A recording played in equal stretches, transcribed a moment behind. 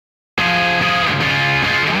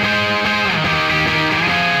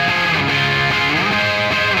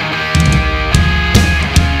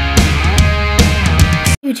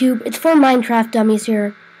YouTube, it's for Minecraft Dummies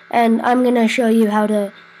here, and I'm gonna show you how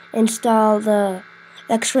to install the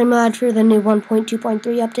X-ray mod for the new 1.2.3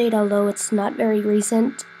 update, although it's not very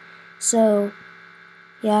recent. So,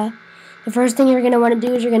 yeah. The first thing you're gonna want to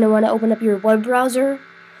do is you're gonna want to open up your web browser,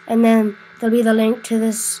 and then there'll be the link to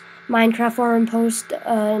this Minecraft forum post,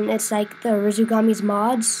 and it's like the Rizugami's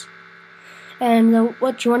mods. And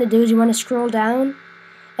what you want to do is you want to scroll down,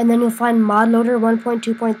 and then you'll find mod loader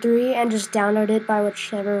 1.2.3 and just download it by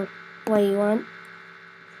whichever way you want.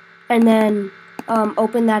 And then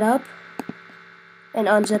open that up and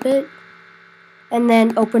unzip it, and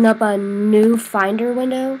then open up a new Finder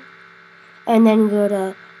window, and then go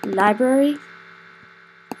to Library,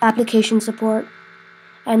 Application Support,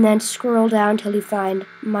 and then scroll down till you find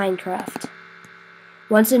Minecraft.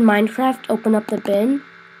 Once in Minecraft, open up the bin,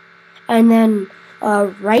 and then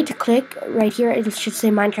right click right here, it should say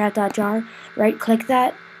Minecraft.jar. Right click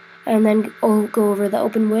that, and then go over the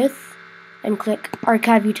open with and click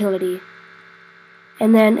Archive Utility,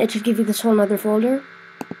 and then it should give you this whole other folder.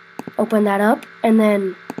 Open that up, and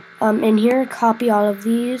then in here copy all of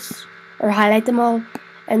these or highlight them all,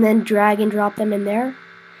 and then drag and drop them in there,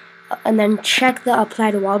 and then check the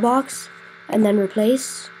apply to wall box, and then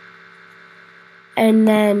replace. And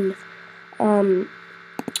then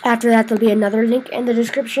after that, there'll be another link in the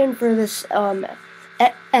description for this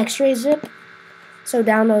X-ray zip, so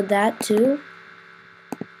download that too.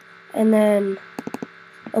 And then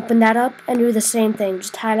open that up and do the same thing.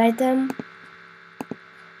 Just highlight them,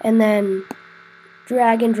 and then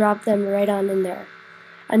drag and drop them right on in there.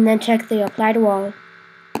 And then check the apply to wall,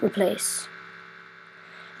 replace.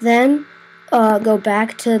 Then go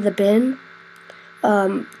back to the bin.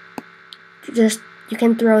 You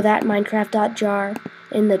can throw that Minecraft.jar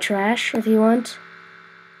in the trash if you want.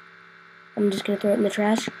 I'm just gonna throw it in the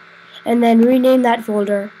trash, and then rename that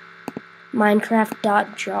folder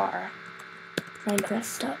Minecraft.jar.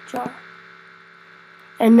 Minecraft.jar.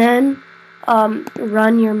 And then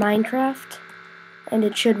run your Minecraft, and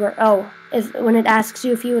it should work. Oh, when it asks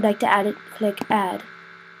you if you would like to add it, click Add,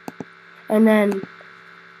 and then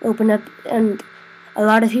open up. And a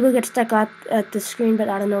lot of people get stuck at the screen, but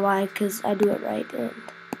I don't know why, because I do it right. And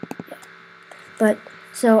yeah,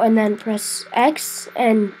 and then press X,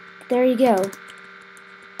 and there you go.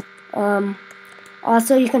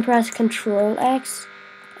 Also, you can press Control X,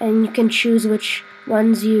 and you can choose which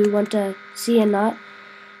ones you want to see and not.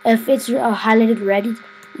 If it's highlighted red,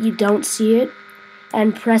 you don't see it,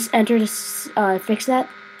 and press Enter to fix that.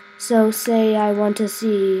 So say I want to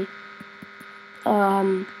see,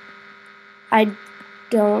 I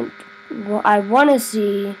want to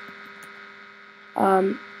see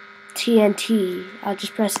TNT. I'll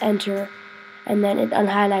just press Enter, and then it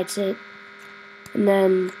unhighlights it, and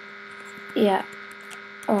then yeah,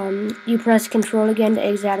 you press Control again to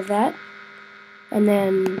exit out of that, and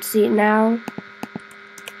then see it now.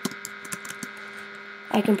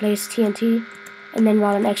 I can place TNT, and then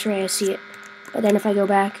while in X-ray I see it. But then if I go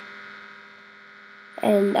back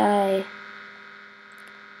and I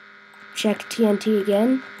check TNT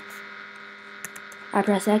again, I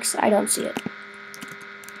press X, I don't see it.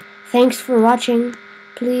 Thanks for watching.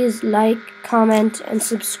 Please like, comment, and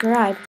subscribe.